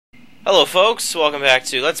Hello folks, welcome back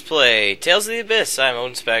to Let's Play Tales of the Abyss. I'm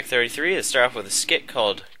OdinSpec33. Let's start off with a skit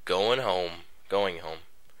called Going Home. Going Home.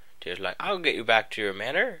 Tears like, I'll get you back to your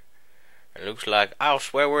manor. And Luke's like, I'll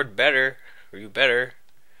swear word better, or you better.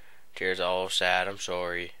 Tears all sad, I'm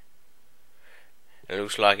sorry. And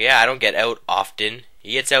Luke's like, yeah, I don't get out often.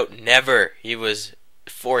 He gets out never. He was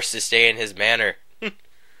forced to stay in his manor.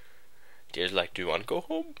 Tears like, do you want to go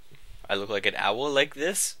home? I look like an owl like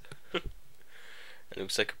this? And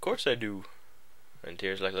Luke's like, of course I do. And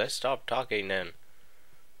Tears like, let's stop talking then.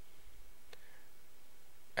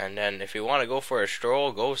 And then if you want to go for a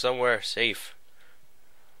stroll, go somewhere safe.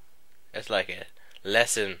 That's like a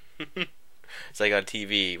lesson. It's like on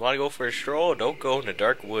TV. You want to go for a stroll? Don't go in the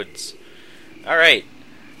dark woods. Alright.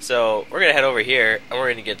 So, we're going to head over here, and we're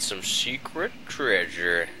going to get some secret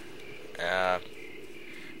treasure. We're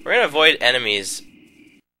going to avoid enemies.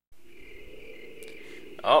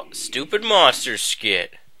 Oh, stupid monster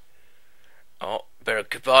skit. Oh, better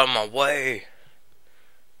keep out of my way.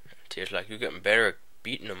 Tears like, you're getting better at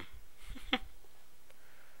beating them.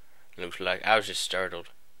 Looks like, I was just startled.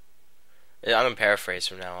 I'm gonna paraphrase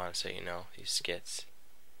from now on so you know these skits.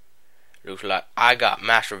 Looks like, I got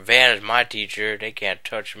Master Van as my teacher, they can't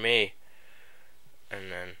touch me.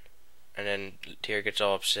 And then Tear gets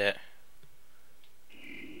all upset.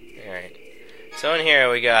 Alright. So in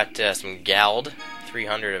here we got some Gald.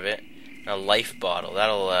 300 of it. And a life bottle.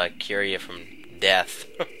 That'll cure you from death.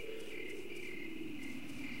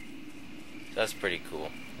 That's pretty cool.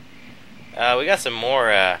 We got some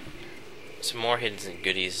more hidden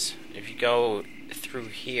goodies. If you go through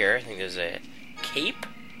here, I think there's a cape.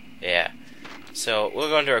 Yeah. So we'll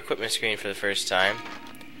go into our equipment screen for the first time.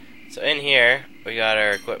 So in here we got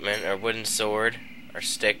our equipment, our wooden sword, our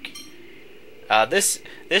stick. This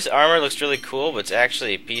armor looks really cool, but it's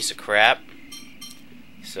actually a piece of crap.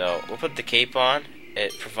 So, we'll put the cape on.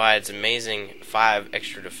 It provides amazing 5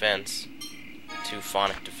 extra defense. 2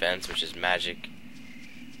 phonic defense, which is magic.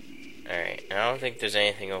 Alright, I don't think there's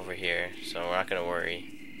anything over here, so we're not going to worry.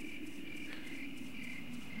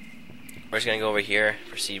 We're just going to go over here,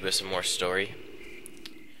 proceed with some more story.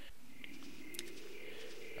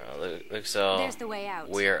 Looks all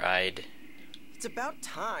weird-eyed. It's about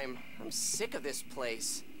time. I'm sick of this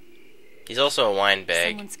place. He's also a wine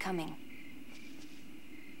bag. Someone's coming.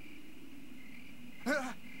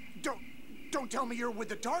 Don't tell me you're with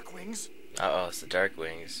the Darkwings. Uh-oh, it's the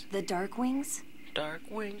Darkwings. The Darkwings?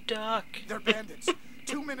 Darkwing Duck. They're bandits.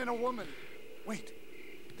 2 men and a woman. Wait,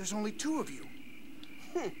 there's only 2 of you.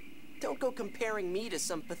 Don't go comparing me to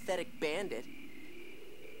some pathetic bandit.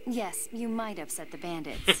 Yes, you might upset the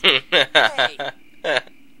bandits. Hey!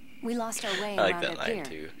 We lost our way I like around that up line here.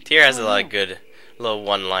 too. Tyr has a lot of good little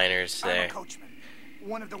one-liners I'm there. a coachman.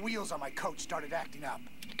 One of the wheels on my coach started acting up.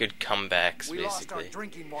 Good comebacks, We lost our basically.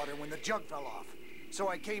 drinking water when the jug fell off. So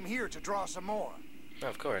I came here to draw some more. Oh,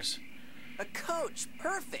 of course. A coach.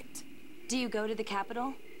 Perfect. Do you go to the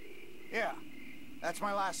capital? Yeah, that's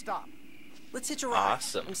my last stop. Let's hitch a ride.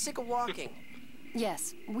 Awesome. I'm sick of walking.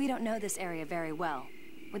 Yes, we don't know this area very well.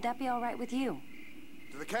 Would that be all right with you?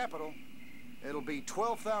 To the capital, it'll be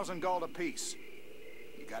 12,000 gold apiece.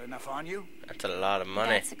 You got enough on you? That's a lot of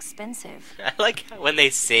money. That's expensive. I like how when they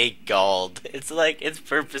say gold, it's like it's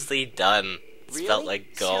purposely done. It's Really? felt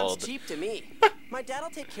like gold. Sounds cheap to me. My dad'll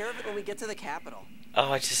take care of it when we get to the capital.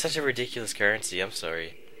 Oh, it's just such a ridiculous currency. I'm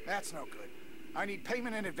sorry. That's no good. I need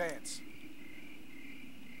payment in advance.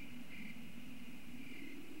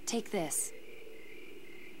 Take this.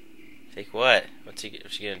 Take what? What's she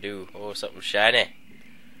gonna do? Oh, something shiny.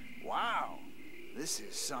 Wow, this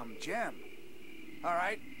is some gem. All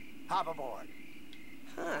right, hop aboard.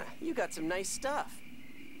 Huh, you got some nice stuff.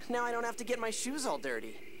 Now I don't have to get my shoes all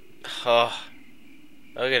dirty. Oh,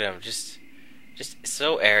 look at him, just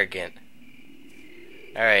so arrogant.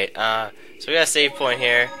 All right, so we got a save point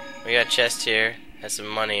here. We got a chest here, has some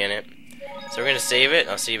money in it. So we're gonna save it.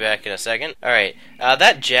 I'll see you back in a second. All right,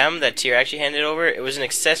 that gem that Tyr actually handed over, it was an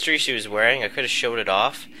accessory she was wearing. I could have showed it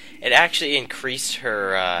off. It actually increased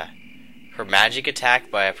her her magic attack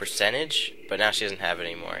by a percentage, but now she doesn't have it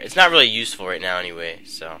anymore. It's not really useful right now anyway,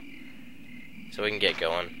 so we can get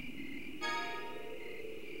going.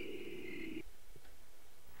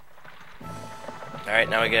 All right,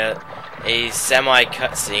 now we got a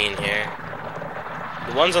semi-cut scene here.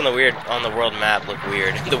 The ones on the world map look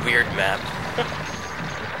weird. The weird map.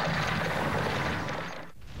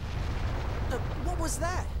 What was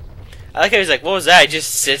that? I like how he's like, what was that? He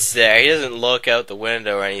just sits there. He doesn't look out the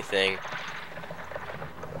window or anything.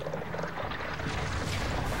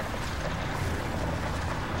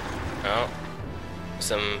 Oh.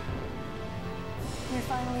 You're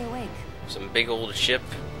finally awake. Some big old ship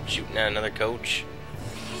shooting at another coach.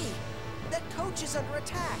 Hey, that coach is under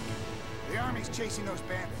attack. The army's chasing those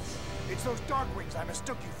bandits. It's those Darkwings I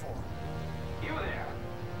mistook you for. You there!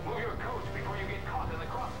 Move your coach before you get caught in the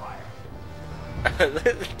crossfire.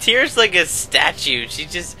 Tyr's like a statue. She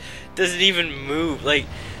just doesn't even move. Like,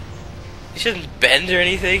 she doesn't bend or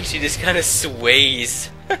anything. She just kind of sways.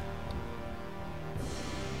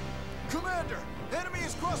 Commander, enemy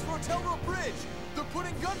is crossed Rotelro Bridge. They're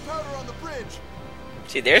putting gunpowder on the bridge.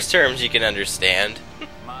 See, there's terms you can understand.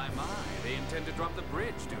 My, they intend to drop the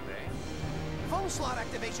bridge, do they? Phone slot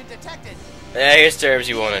activation detected. Yeah, here's terms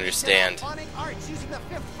you won't understand. Phonic arts using the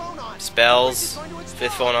fifth phonon. Spells, The bridge is going to fifth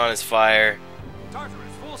explode. phonon is fire. Tartarus,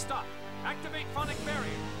 full stop. Activate phonic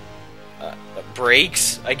barrier.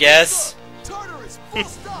 Brakes, I guess. Tartarus, full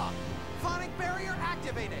stop. Phonic barrier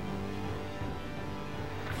activated.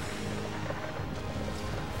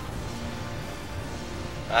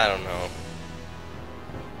 I don't know.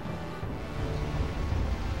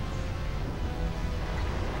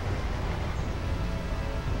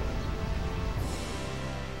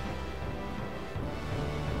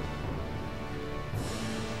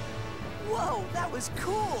 Whoa, that was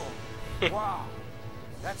cool. Wow.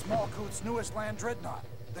 That's Malkuth's newest land dreadnought,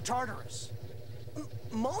 the Tartarus.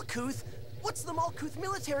 Malkuth? What's the Malkuth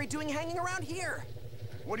military doing hanging around here?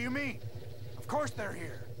 What do you mean? Of course they're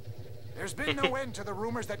here. There's been no end to the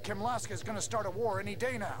rumors that Kimlaska is going to start a war any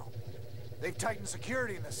day now. They've tightened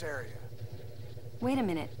security in this area. Wait a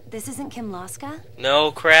minute. This isn't Kimlaska?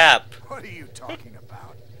 No crap. What are you talking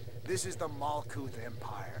about? This is the Malkuth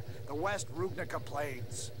Empire, the West Rugnica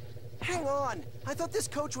Plains. Hang on. I thought this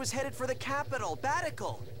coach was headed for the capital,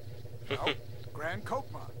 Batical. No, Grand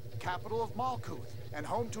Kokma, capital of Malkuth, and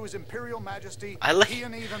home to His Imperial Majesty, I like-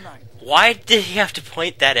 Peony the Ninth. Why did he have to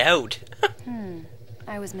point that out?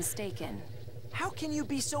 I was mistaken. How can you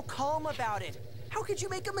be so calm about it? How could you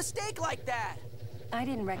make a mistake like that? I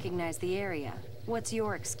didn't recognize the area. What's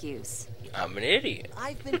your excuse? I'm an idiot.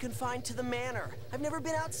 I've been confined to the manor. I've never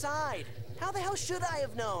been outside. How the hell should I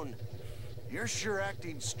have known? You're sure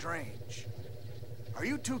acting strange. Are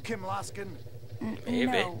you two Kimlaskan? Maybe.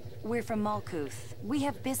 No, we're from Malkuth. We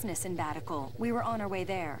have business in Batical. We were on our way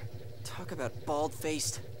there. Talk about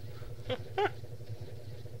bald-faced.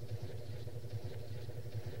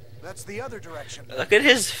 That's the other direction. Look at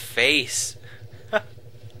his face.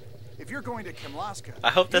 If you're going to Kimlaska, I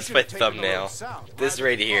hope you that's should my have taken the road thumbnail. south This rather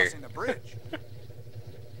right than here. crossing the bridge.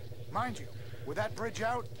 Mind you, with that bridge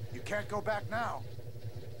out, you can't go back now.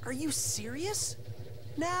 Are you serious?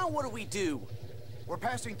 Now what do we do? We're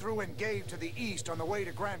passing through Engave to the east on the way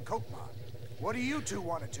to Grand Kokma. What do you two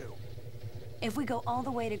want to do? If we go all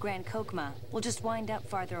the way to Grand Kokma, we'll just wind up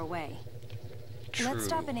farther away. True. Let's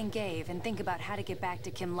stop in Engave and think about how to get back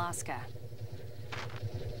to Kimlaska.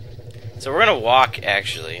 So we're gonna walk,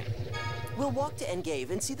 actually. We'll walk to Engave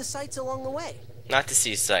and see the sights along the way. Not to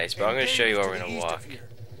see sights, but I'm gonna Engave show you is where to we're the gonna east of walk. here.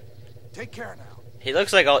 Take care now. He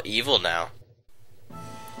looks like all evil now.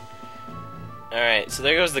 Alright, so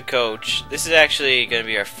there goes the coach. This is actually gonna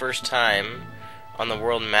be our first time on the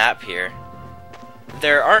world map here.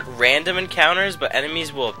 There aren't random encounters, but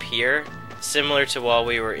enemies will appear, similar to while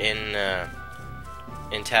we were in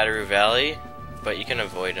Tataru Valley, but you can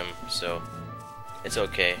avoid them, so it's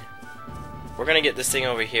okay. We're gonna get this thing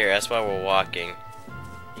over here, that's why we're walking.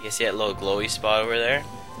 You can see that little glowy spot over there.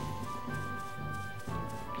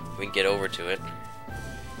 We can get over to it.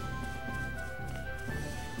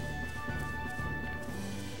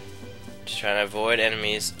 Just trying to avoid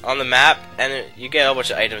enemies. On the map, and you get a whole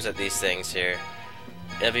bunch of items at these things here.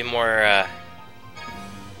 It'll be more,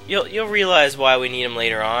 you'll realize why we need them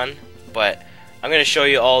later on, but I'm gonna show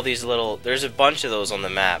you all these little, there's a bunch of those on the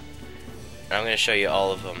map, and I'm gonna show you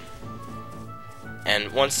all of them.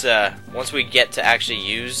 And once we get to actually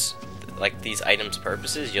use like these items'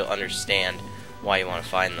 purposes, you'll understand why you want to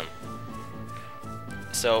find them.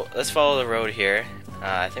 So let's follow the road here.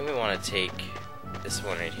 I think we want to take this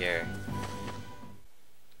one right here.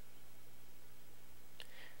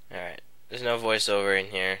 Alright, there's no voiceover in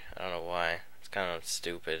here. I don't know why. It's kind of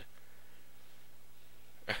stupid.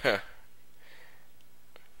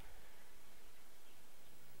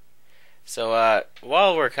 So,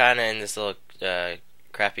 while we're kind of in this little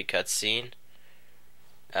crappy cutscene,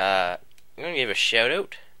 I'm going to give a shout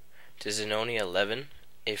out to Zenonia11.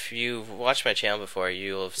 If you've watched my channel before,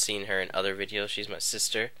 you'll have seen her in other videos. She's my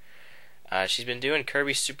sister. She's been doing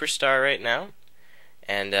Kirby Superstar right now,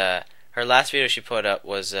 and her last video she put up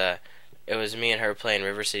was it was me and her playing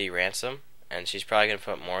River City Ransom, and she's probably going to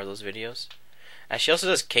put more of those videos. She also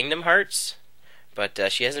does Kingdom Hearts, but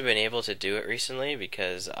she hasn't been able to do it recently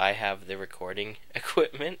because I have the recording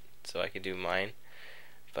equipment, so I could do mine.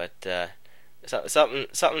 But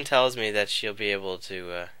something tells me that she'll be able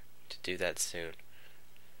to do that soon.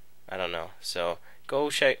 I don't know. So go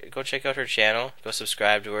check out her channel. Go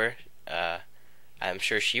subscribe to her. I'm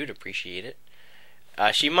sure she would appreciate it.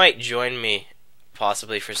 She might join me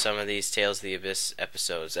possibly for some of these Tales of the Abyss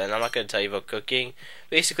episodes. And I'm not going to tell you about cooking.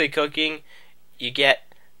 Basically, cooking, you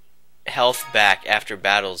get health back after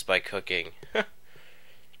battles by cooking.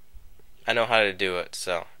 I know how to do it,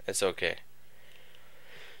 so it's okay.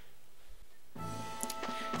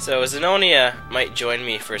 So Zenonia might join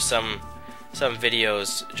me for some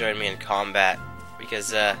videos, join me in combat,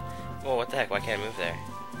 because well, what the heck, why can't I move there?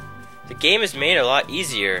 The game is made a lot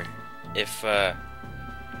easier if you're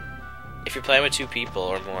playing with 2 people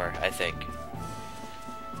or more, I think.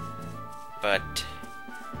 But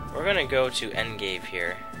we're gonna go to Engave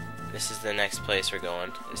here. This is the next place we're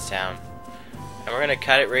going, this town. And we're gonna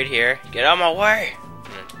cut it right here. Get out of my way!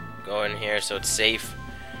 Go in here so it's safe.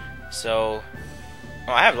 So,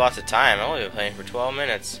 oh, I have lots of time. I've only been playing for 12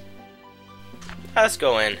 minutes. Let's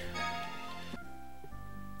go in.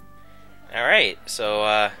 Alright,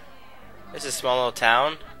 so this is a small little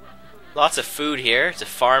town. Lots of food here. It's a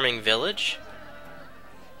farming village.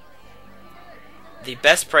 The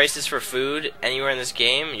best prices for food anywhere in this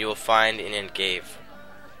game you will find in Engave.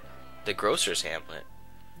 The grocer's hamlet.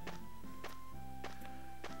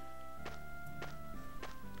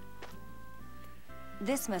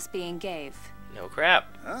 This must be Engave. No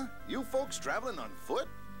crap. Huh? You folks traveling on foot?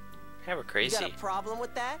 Yeah, we're You crazy. got a problem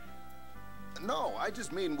with that? No, I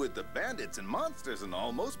just mean with the bandits and monsters and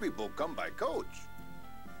all, most people come by coach.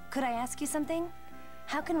 Could I ask you something?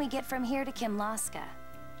 How can we get from here to Kimlaska?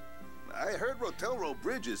 I heard Rotelro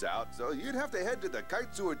Bridge is out, so you'd have to head to the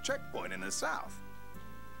Kaitsur checkpoint in the south.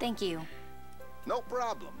 Thank you. No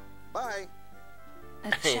problem. Bye.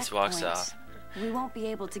 A He just walks checkpoint. off. We won't be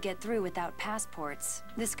able to get through without passports.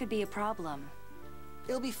 This could be a problem.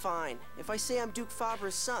 It'll be fine. If I say I'm Duke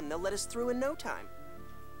Fabre's son, they'll let us through in no time.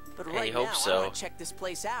 But Hey, right hope now, so. I want to check this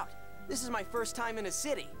place out. This is my first time in a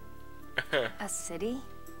city. A city?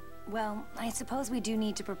 Well, I suppose we do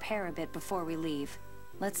need to prepare a bit before we leave.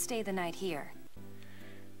 Let's stay the night here.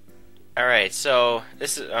 Alright, so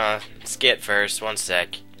this is skit first, one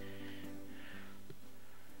sec.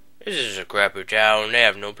 This is a crappy town, they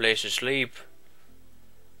have no place to sleep.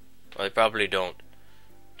 Well, they probably don't.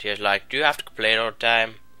 Just like, do you have to complain all the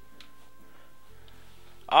time?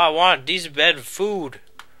 Oh, I want a decent bed of food.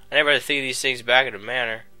 I never think of these things back in the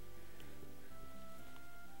manor.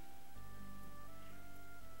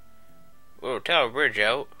 We'll tell a bridge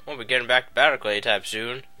out. Won't be getting back to Battleclay anytime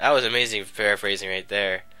soon. That was amazing paraphrasing right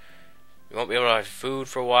there. We won't be able to have food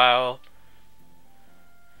for a while.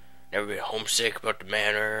 Never been homesick about the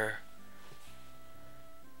manor.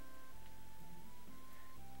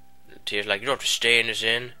 Tears like, you don't have to stay in this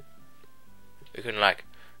inn. You can like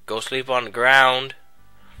go sleep on the ground.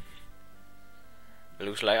 And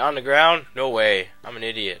Luke's like, on the ground? No way. I'm an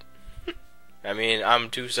idiot. I mean, I'm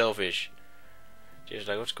too selfish. Tears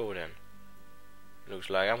like, let's go then. Luke's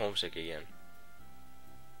like, I'm homesick again.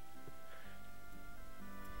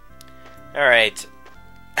 Alright.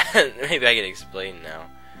 Maybe I can explain now.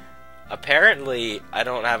 Apparently, I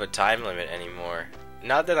don't have a time limit anymore.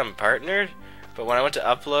 Not that I'm partnered, but when I went to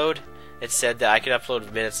upload, it said that I could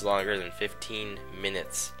upload minutes longer than 15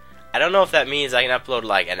 minutes. I don't know if that means I can upload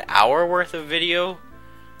like an hour worth of video,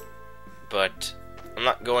 but I'm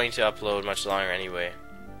not going to upload much longer anyway.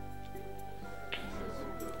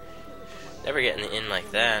 Never get in the inn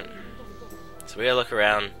like that. So we gotta look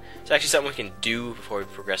around. It's actually something we can do before we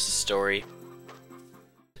progress the story.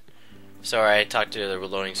 Sorry, I talked to the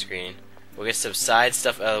loading screen. We'll get some side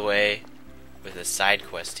stuff out of the way with a side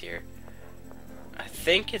quest here. I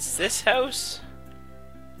think it's this house?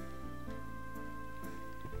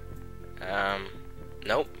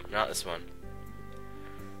 Nope, not this one.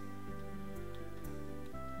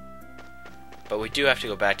 But we do have to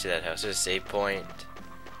go back to that house. There's a save point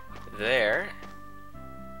there.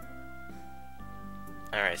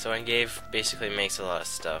 Alright, so Engave basically makes a lot of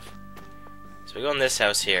stuff. So we go in this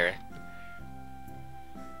house here.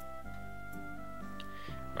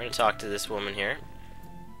 We're gonna talk to this woman here.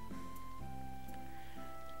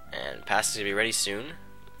 And Pasta's gonna be ready soon.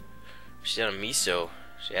 She's out of miso.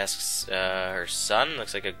 She asks her son,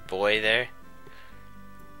 looks like a boy there.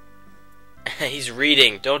 He's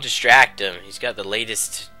reading, don't distract him. He's got the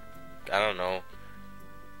latest, I don't know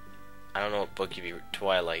what book he'd be,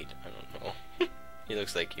 Twilight, I don't know. He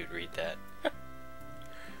looks like he'd read that.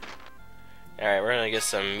 Alright, we're gonna get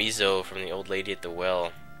some miso from the old lady at the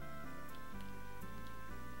well.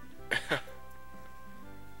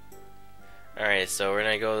 Alright, so we're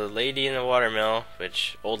gonna go to the lady in the watermill,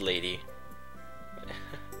 which, old lady.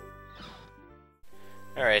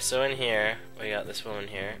 Alright, so in here, we got this woman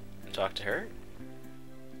here. Talk to her.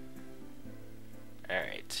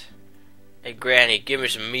 Alright. Hey Granny, give me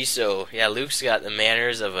some miso. Yeah, Luke's got the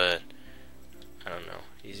manners of a... I don't know.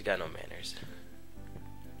 He's got no manners.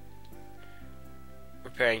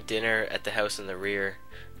 Preparing dinner at the house in the rear.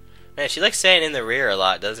 Man, she likes saying in the rear a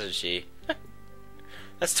lot, doesn't she?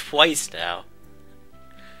 That's twice now.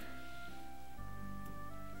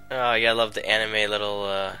 Oh, you gotta love the anime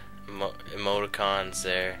little emoticons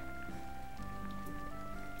there.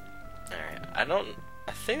 Alright,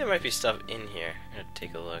 I think there might be stuff in here. I'm gonna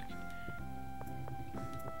take a look.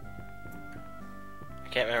 I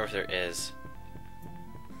can't remember if there is.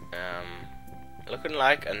 Looking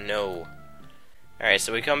like a no. Alright,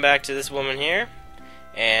 so we come back to this woman here,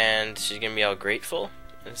 and she's gonna be all grateful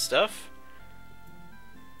and stuff.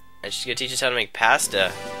 And she's gonna teach us how to make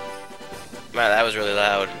pasta. Wow, that was really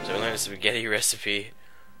loud. So we learned a spaghetti recipe.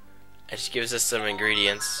 And she gives us some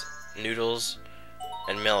ingredients. Noodles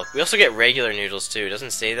and milk. We also get regular noodles too. It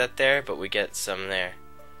doesn't say that there, but we get some there.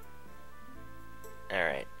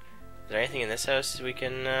 Alright. Is there anything in this house we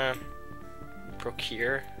can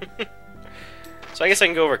procure? So I guess I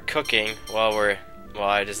can go over cooking while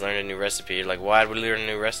I just learned a new recipe. Like, why would we learn a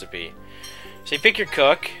new recipe? So you pick your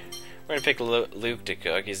cook. We're gonna pick Luke to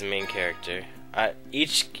cook. He's the main character.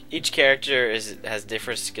 Each character has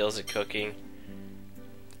different skills at cooking,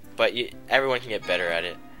 but everyone can get better at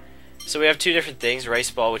it. So we have two different things: rice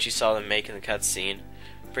ball, which you saw them make in the cutscene,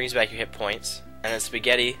 brings back your hit points, and then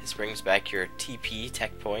spaghetti. This brings back your TP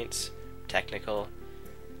tech points, technical.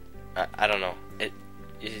 I don't know.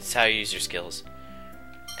 It's how you use your skills.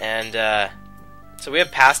 And so we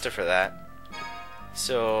have pasta for that.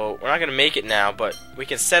 So we're not gonna make it now, but we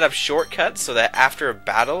can set up shortcuts so that after a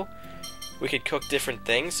battle we could cook different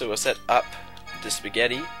things. So we'll set up to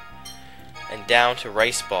spaghetti and down to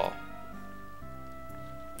rice ball.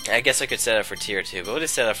 I guess I could set up for tier 2, but we'll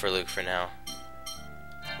just set up for Luke for now.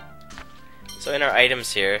 So in our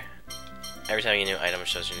items here, every time you get a new item it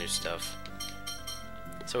shows you new stuff.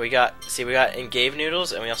 So we got engave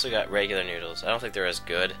noodles, and we also got regular noodles. I don't think they're as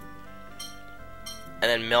good. And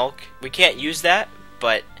then milk, we can't use that,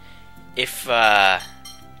 but if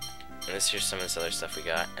and here's some of this other stuff we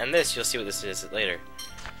got. And this, you'll see what this is later.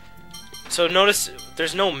 So notice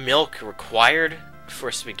there's no milk required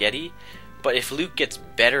for spaghetti, but if Luke gets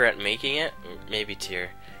better at making it, maybe tier,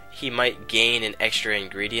 he might gain an extra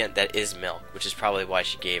ingredient that is milk, which is probably why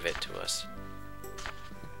she gave it to us.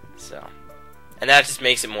 So, and that just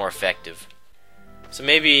makes it more effective. So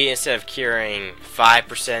maybe instead of curing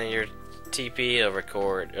 5% of your TP,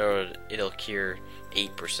 it'll cure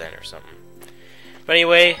 8% or something. But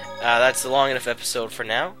anyway, that's a long enough episode for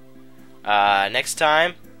now. Next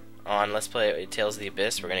time on Let's Play Tales of the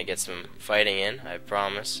Abyss, we're gonna get some fighting in, I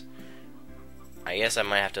promise. I guess I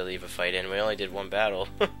might have to leave a fight in. We only did one battle.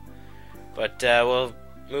 But we'll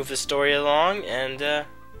move the story along, and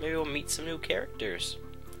maybe we'll meet some new characters.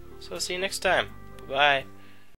 So see you next time. Bye-bye.